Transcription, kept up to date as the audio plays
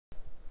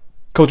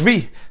Coach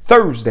V,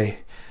 Thursday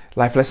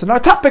life lesson. Our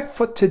topic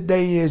for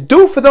today is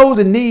do for those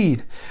in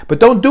need, but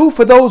don't do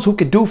for those who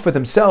can do for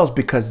themselves,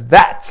 because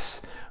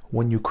that's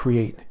when you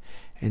create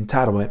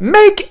entitlement.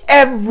 Make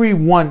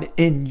everyone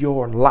in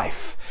your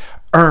life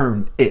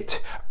earn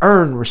it,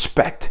 earn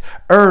respect,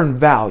 earn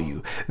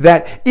value.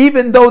 That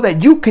even though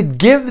that you could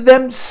give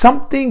them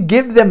something,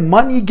 give them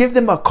money, give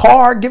them a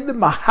car, give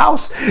them a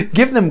house,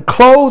 give them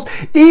clothes,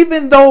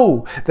 even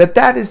though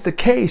that is the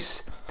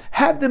case,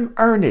 have them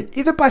earn it,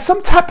 either by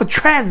some type of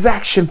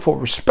transaction for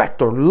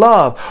respect or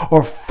love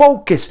or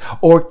focus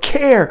or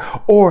care,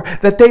 or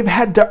that they've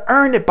had to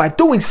earn it by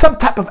doing some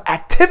type of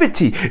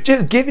activity.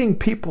 Just giving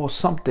people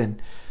something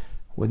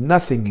with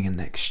nothing in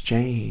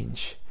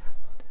exchange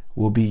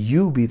will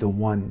be the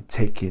one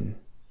taken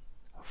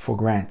for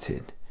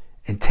granted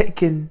and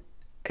taken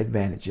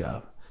advantage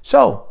of.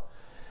 So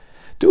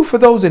do for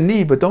those in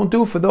need, but don't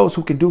do for those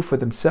who can do for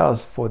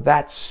themselves, for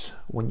that's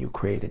when you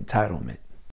create entitlement.